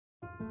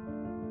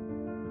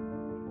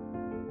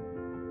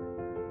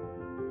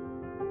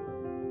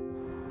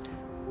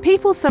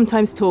People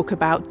sometimes talk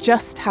about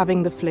just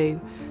having the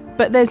flu,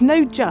 but there's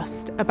no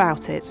just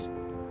about it.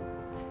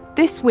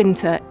 This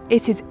winter,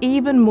 it is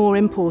even more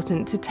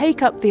important to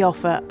take up the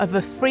offer of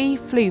a free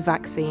flu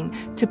vaccine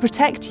to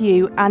protect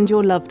you and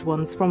your loved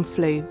ones from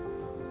flu.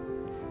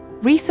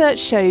 Research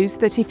shows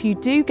that if you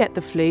do get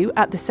the flu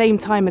at the same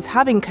time as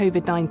having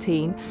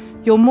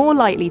COVID-19, you're more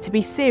likely to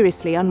be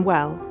seriously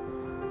unwell.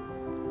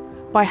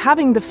 By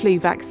having the flu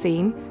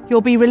vaccine,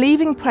 you'll be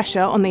relieving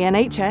pressure on the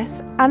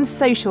NHS and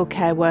social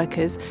care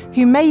workers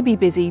who may be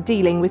busy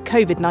dealing with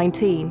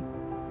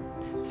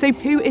COVID-19. So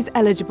who is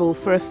eligible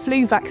for a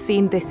flu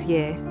vaccine this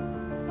year?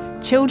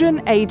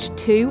 Children aged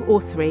 2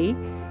 or 3,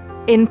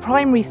 in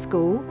primary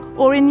school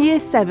or in Year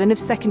 7 of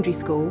secondary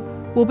school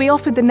will be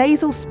offered the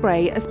nasal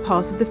spray as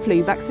part of the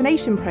flu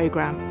vaccination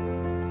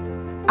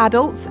programme.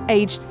 Adults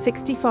aged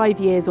 65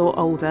 years or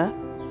older,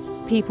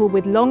 people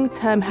with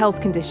long-term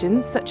health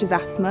conditions such as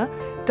asthma,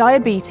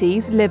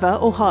 diabetes, liver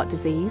or heart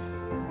disease,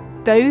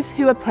 those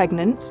who are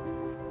pregnant,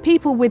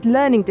 people with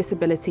learning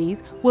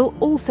disabilities will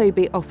also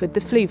be offered the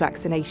flu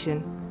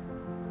vaccination.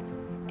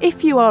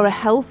 If you are a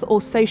health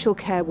or social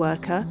care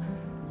worker,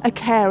 a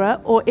carer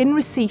or in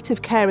receipt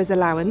of carer's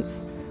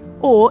allowance,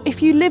 or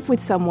if you live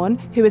with someone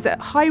who is at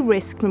high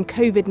risk from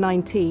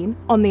COVID-19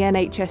 on the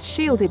NHS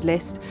shielded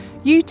list,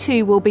 you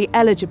too will be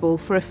eligible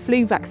for a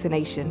flu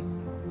vaccination.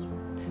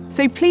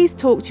 So please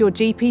talk to your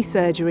GP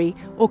surgery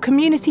or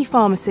community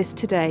pharmacist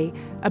today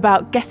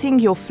about getting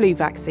your flu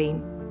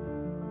vaccine.